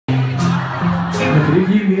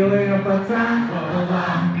Предъявил ее пацан,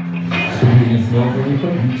 что не смог и не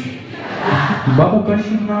побить. Бабок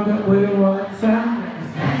очень много у его отца,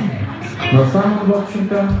 но сам он, в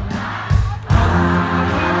общем-то,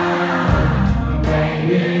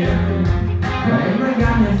 моим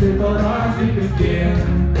ногам не сыпал розы пески,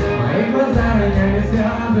 мои глаза роняли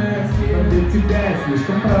слезы, но для тебя я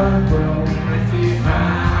слишком прост был.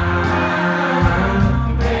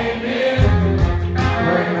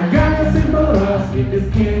 Моим ногам не сыпал розы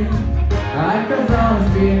пески, а оказалось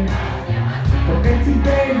ты, пока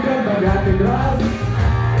тебе идет богатый гроз.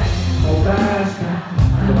 Полторашка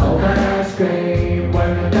за полторашкой,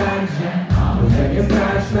 больно так же, уже не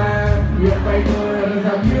страшно. Я пойду и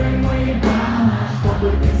разобью ему ебало, чтобы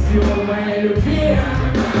ты силу моей любви.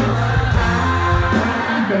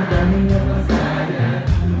 Когда меня посадят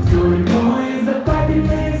в тюрьму из-за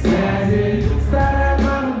папиной связи, старая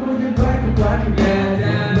мама будет плакать,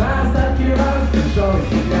 глядя на остатки роз в дешевой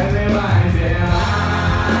стеклянной вазе.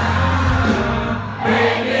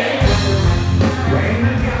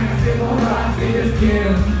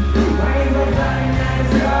 Мои глаза меняют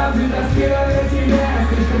слезы, тосковали тебя,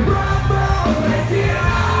 слишком пробовал Россия.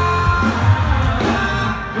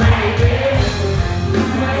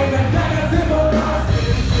 Мои глаза сыпал роз,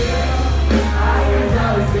 а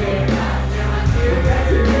оказалось ты, только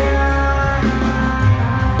тебя.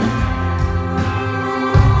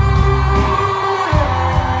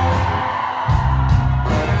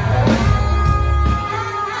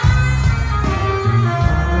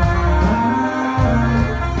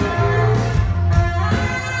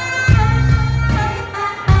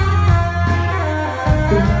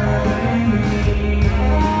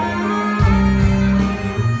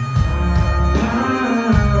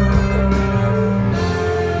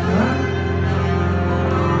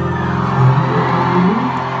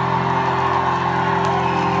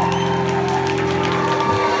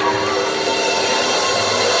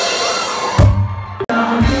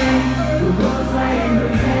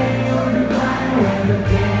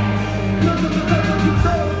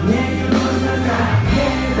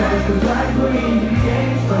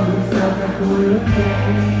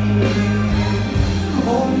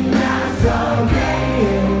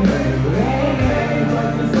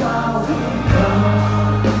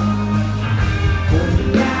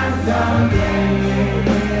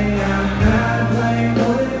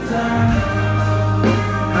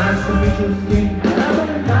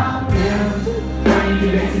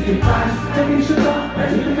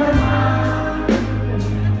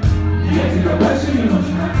 Я тебя больше не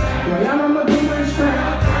нужна. Твоя мама думает, что я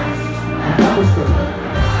бабушка.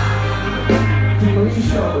 Ну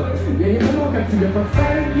еще бы. Я не думал, как тебе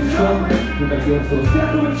подставить ничего. Но добился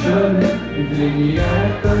успеха в учебе, и для нее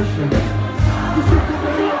это точно.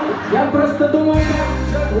 Я просто думал,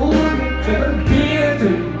 как улыбка, как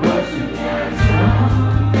битый больше.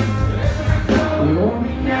 И у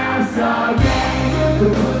меня все окей,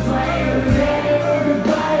 кругу своих друзей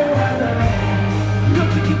убиваю это.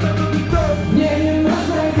 Мне не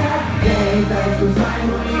нужно как гей, так что знай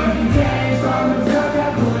моих детей, чтобы все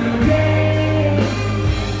как у людей.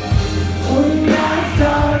 У меня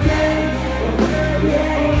все окей, я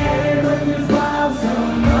хоть не спал со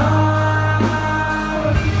мной.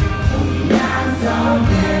 У меня все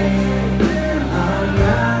окей,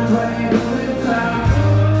 она твоя улица.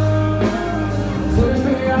 Слышь,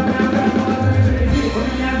 ты я прям как молодой жизни, у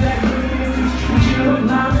меня 5 тысяч причин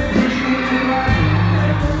нам лишний важно.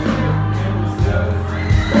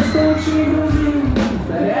 Так что лучше не грузи,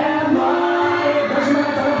 повторяй мной, даже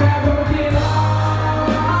моя рука в кино.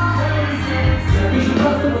 Ты же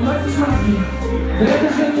просто выносишь мозги, да это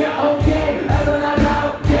же не окей, это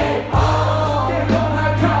нокаут, окей, о,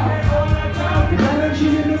 нокаут. Ты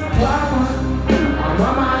научили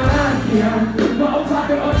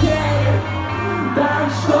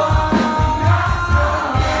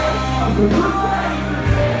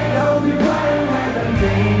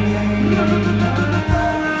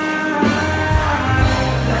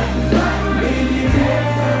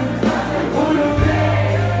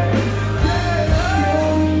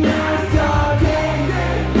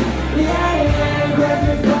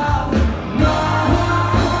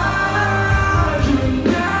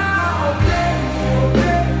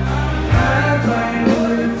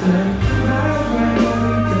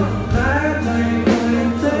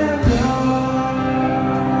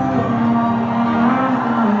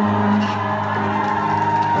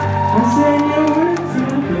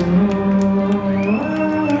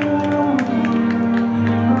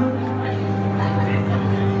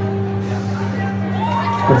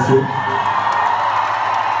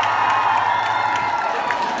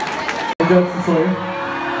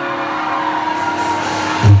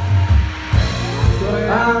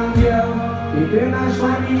ангел, и ты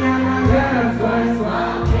нашла меня на городской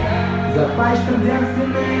свалке. Запачкав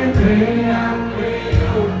девственные крылья,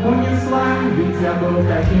 унесла, ведь я был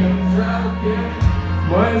таким жалким.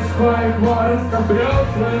 Мой сухой хворост обрел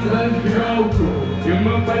свою зажигалку, и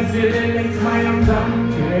мы поселились в моем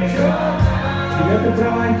замке, где ты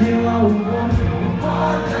проводила уборку.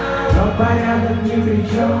 Но порядок ни при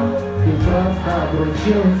чем, ты просто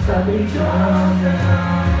обручилась с обреченным.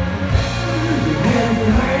 И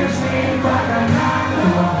если вышли по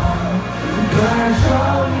каналу,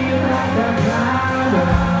 прошел не так, как надо.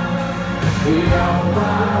 И я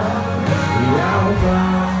упал,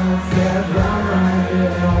 свет за мной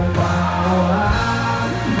упала.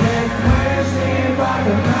 Если вышли по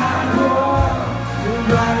каналу,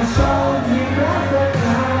 прошел не так, как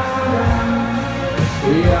надо. И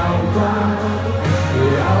я упал.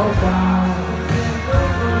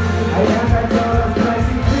 А я хотела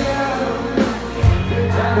спросить тебя,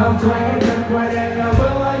 но в твоей акварели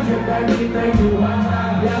было ядовитою.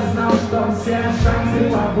 Я знал, что все шансы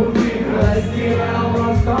по пути растерял, но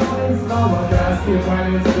снова и снова краски по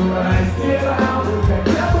листу растирал.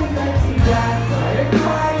 Хотя бы для тебя, твоей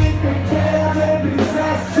маленькой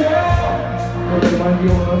принцессе, но ты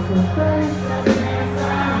могила наслаждаться.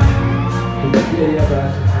 Теперь я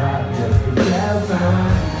даже рад, если честно,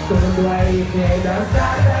 что на двоих ей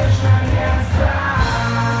достаточно места.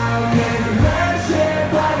 Если выше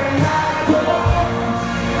по канату,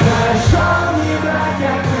 прошел не так,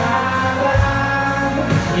 как надо.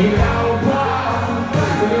 И я упал,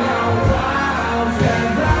 вслед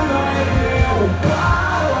за мной ты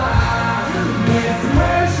упала. Если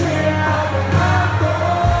выше по канату,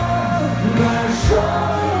 прошел.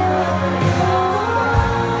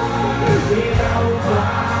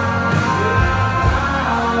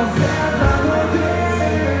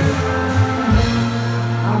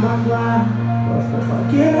 Могла просто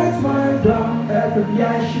покинуть мой дом, этот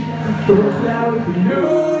ящик трухлявых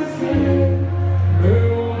иллюзий.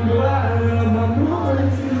 Могла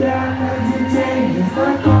обмануть тебя, детей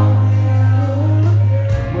незнакомых.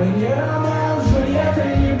 Мы не Ромео с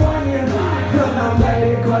Джульеттой, не Бонни, но нам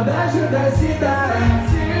далеко даже до свидания.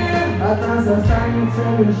 От нас останется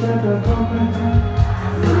лишь этот опыт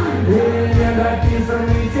и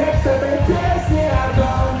недописанный текст этой песни о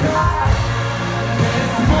том, как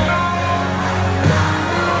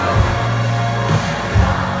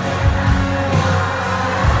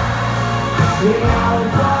я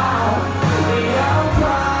упал,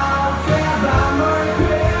 все за мной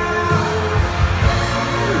кричал.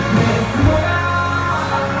 Не смог,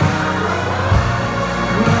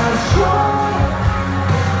 нашел.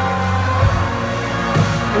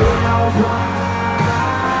 Я упал,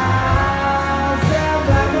 все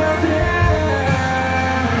за мной кричал.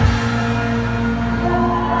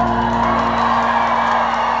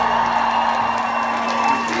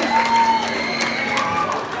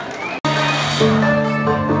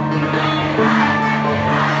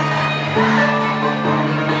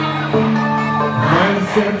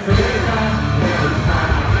 Сердце лето,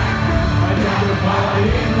 хотя бы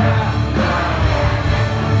половина.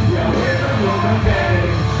 Я вызову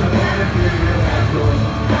коктейль, шанель переверну,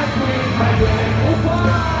 как мы ходили Уфа.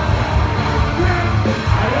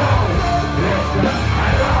 Орел, резко,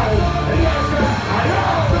 орел, резко,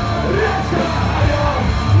 орел, резко, орел,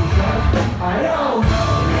 орел,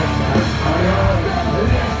 резко, орел,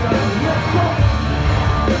 резко, резко.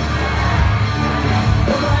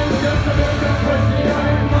 Давай сердце лето, спаси.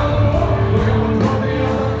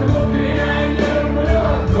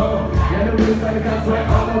 Только свой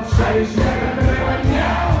опыт шаришь, я которого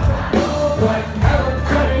нет. Вот этот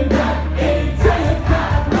корень так и тянет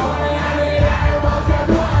так, но я ныряю в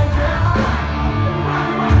алкоголь.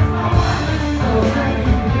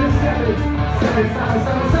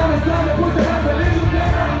 Самый славный, пусть это залежит мне.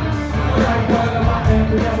 Так больно,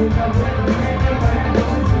 это я буду как бы не порядок.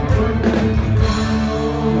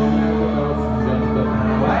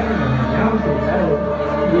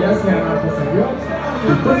 Если она посадет,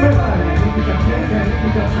 то помирай. Не как я, не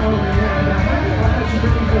как шоу меня, а хочу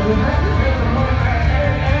быть не как жена.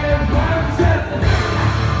 Это мой концерт.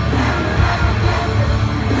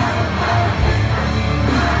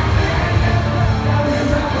 Я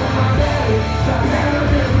внезапно модель, шагаю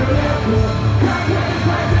без билету, как я не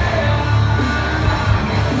хотел.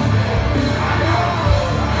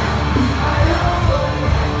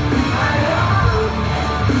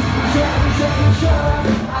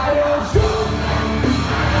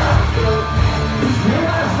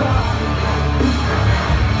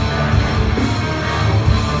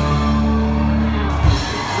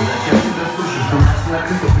 Еще раз,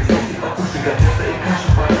 накрыто, присядьте, покушай котлета и каша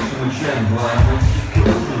по-русски, членом, 2 мультики.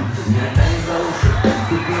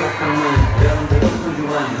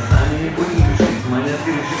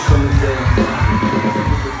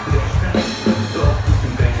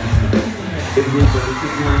 как день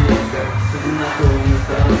полетит момент, как с одинаковыми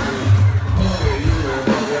сторонами. Юная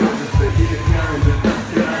Богородица или пьяный бетон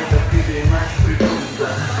стирает, открыто иначе приходится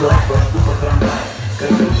класть башку по трамваю,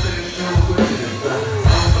 как будто решил выделиться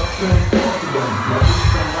самым простым способом. На путь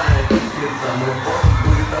трамвая пиксится, мой способ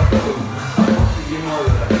будет особым, а после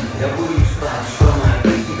гемовера я буду мечтать, что моя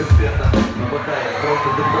техника спета, но пока я просто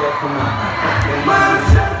такой автомат.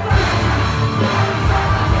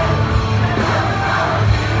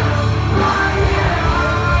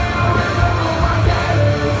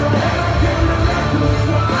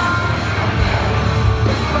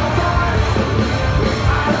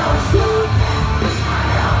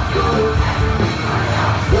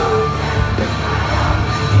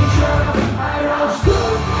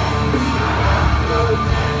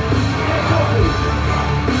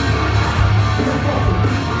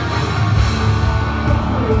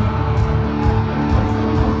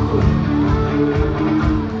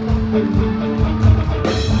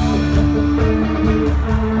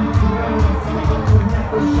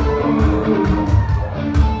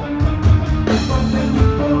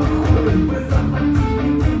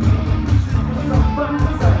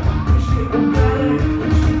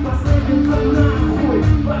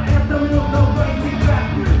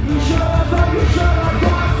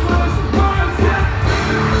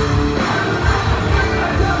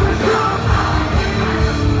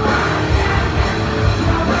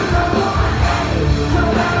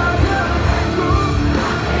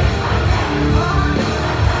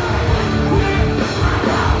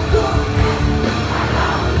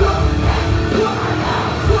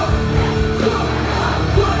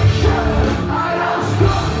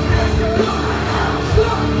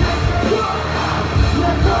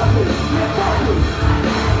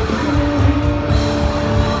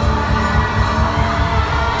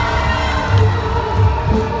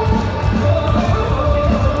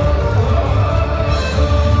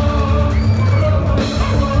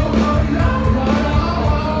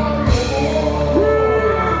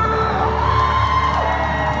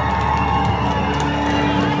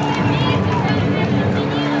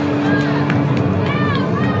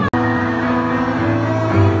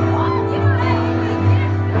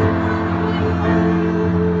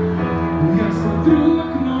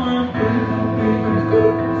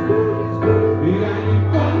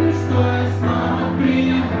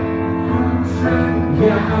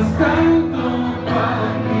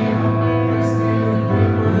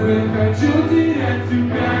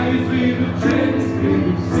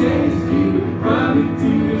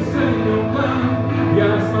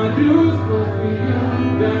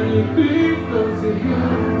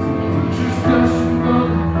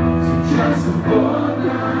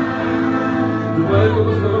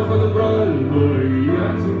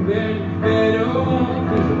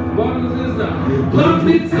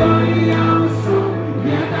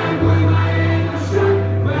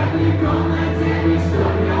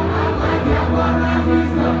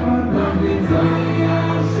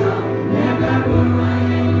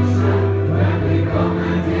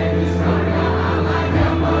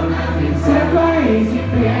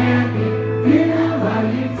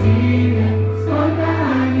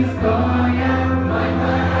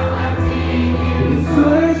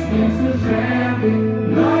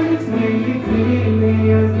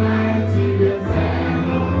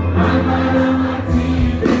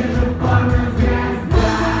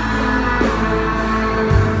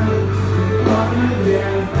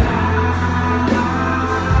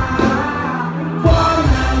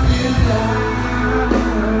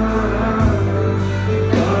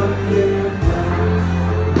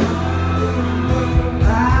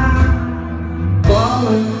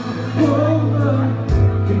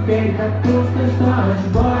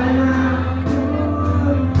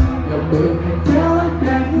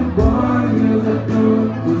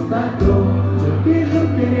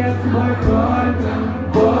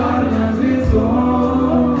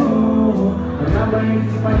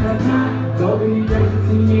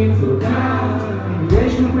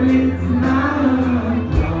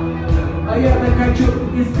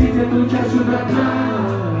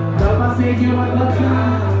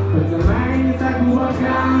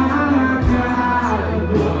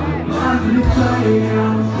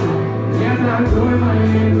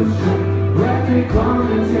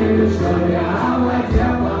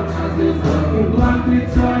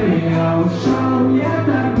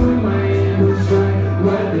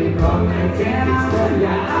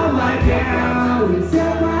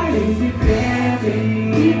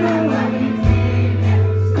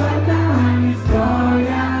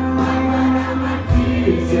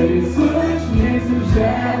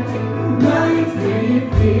 Но ведь ты не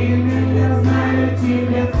в фильме, я знаю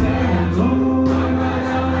тебе цену.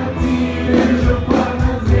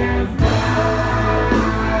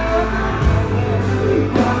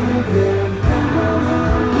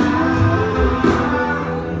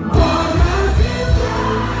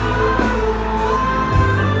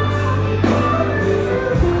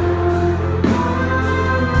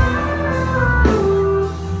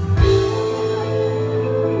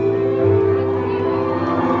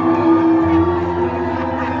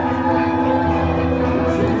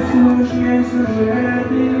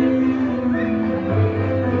 сюжеты.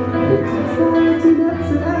 Ведь я знаю тебя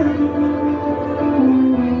цену.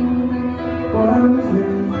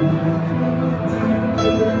 Порнозвезда,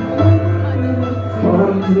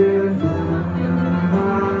 порнозвезда,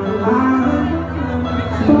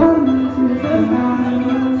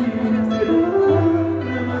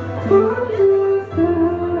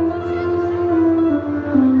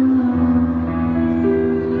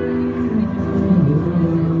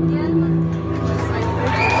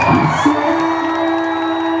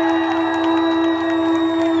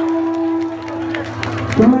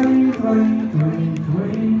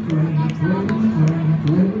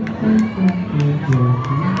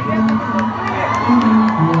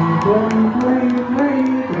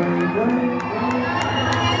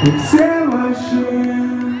 и все ваши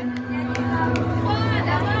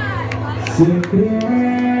секреты.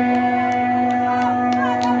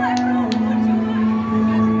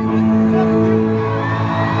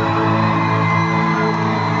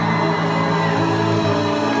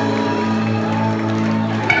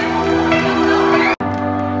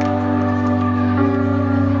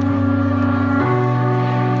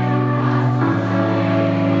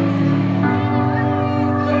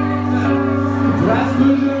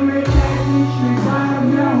 Заслуженный пятничный бар,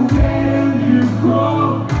 я уверен, легко.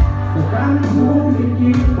 Стаканы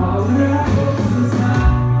публики полны вкуса.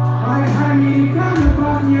 Ай, американо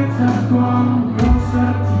пахнет садком,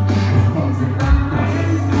 мусор течет.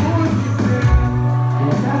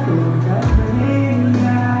 Это только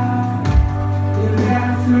время, и я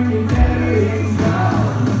всю неделю искал.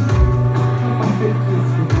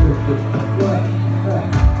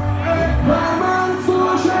 Мама,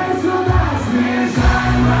 слушай сюда,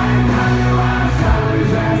 снижай мои правила, самый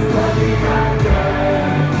жестокий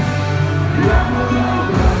коктейль. Я буду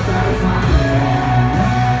просто смотреть.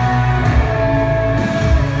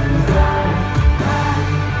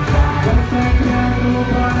 По секрету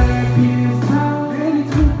прописал,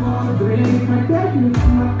 верить в любовь, время по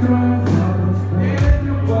пятницам открою запросто. Верить в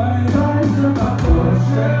любовь, только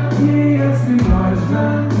попозже. И если можно,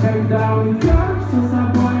 когда уйдешь за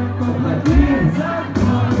собой, поплотнее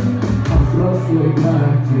закрой. А взрослый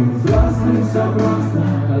картин, взрослый все просто.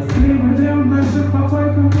 Тоски будем в наших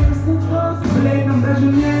попойках просто просто. Блин, нам даже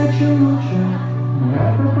не очень лучше. Но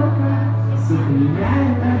это пока все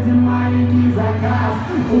меняет один маленький заказ.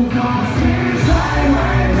 Уфа, снижай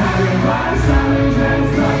мои наливай, самый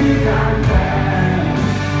жестокий коктейль.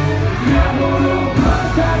 Я буду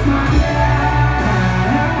просто смотреть.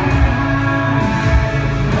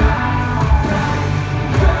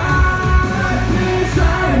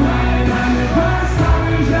 Снижай мои наливай,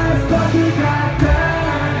 самый жестокий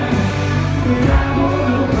коктейль. Я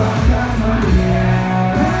буду просто смотреть.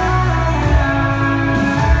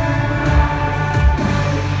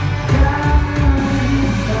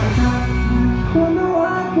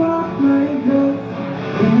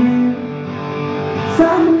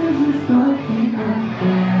 Самый жестокий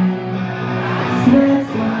коктейль.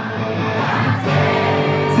 Средства,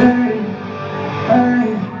 цель, эй,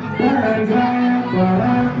 дорогая,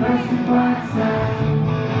 пора просыпаться.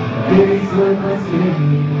 Ты свой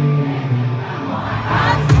последний миг.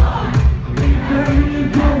 Дай мне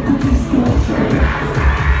девку, ты слушай.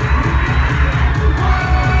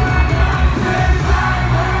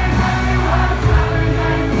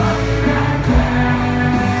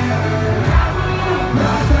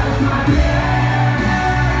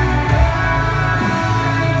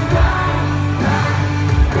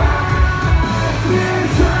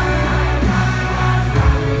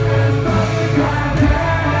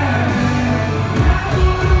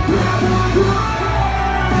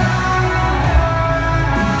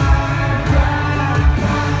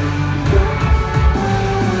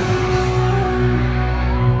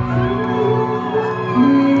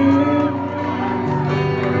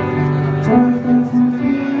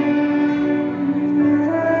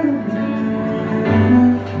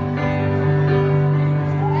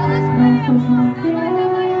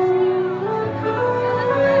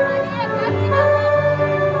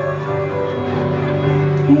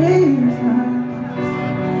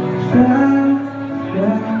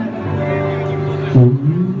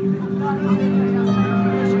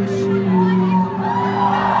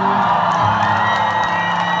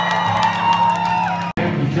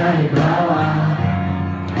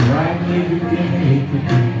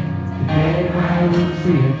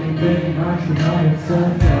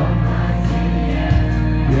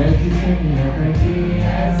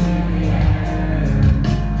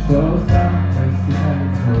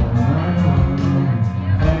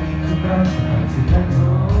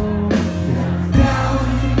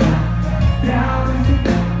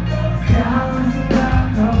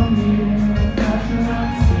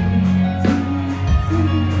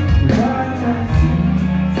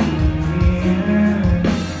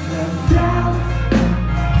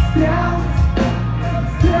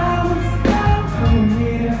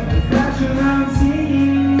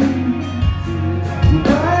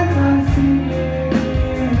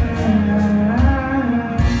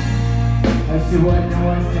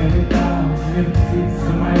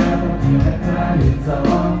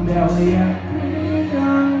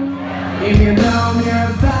 Криминал мне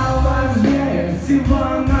стал важнее всего,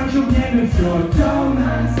 ночью в небе все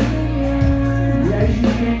темно.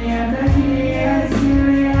 Ощущения такие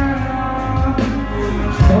сильные,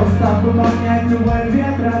 что устав выполнять любой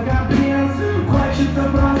ветра каприз, хочется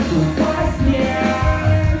просто упасть. Я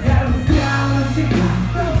застрял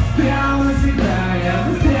навсегда, я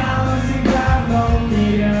застрял навсегда в новом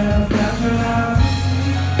мире раскрашенном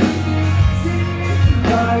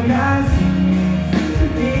только синий.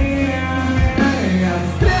 Я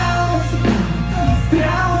застрял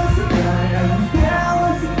навсегда, я застрял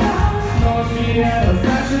навсегда в новом мире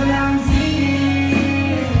раскрашенном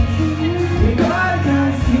синий, и только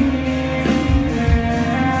синий.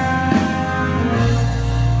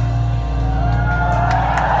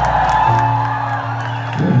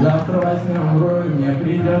 Завтра во сне умру, и мне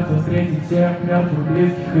придется встретить всех мертвых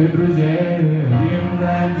близких и друзей. Один за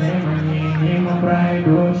одним они мимо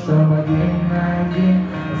пройдут, чтобы один на один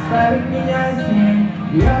оставить меня с ней.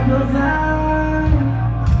 Я в глаза,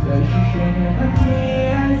 и ощущения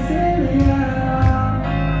такие сильные,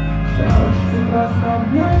 что хочется просто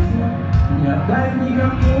обнять, не отдать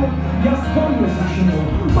никому. Я вспомнил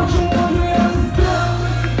почему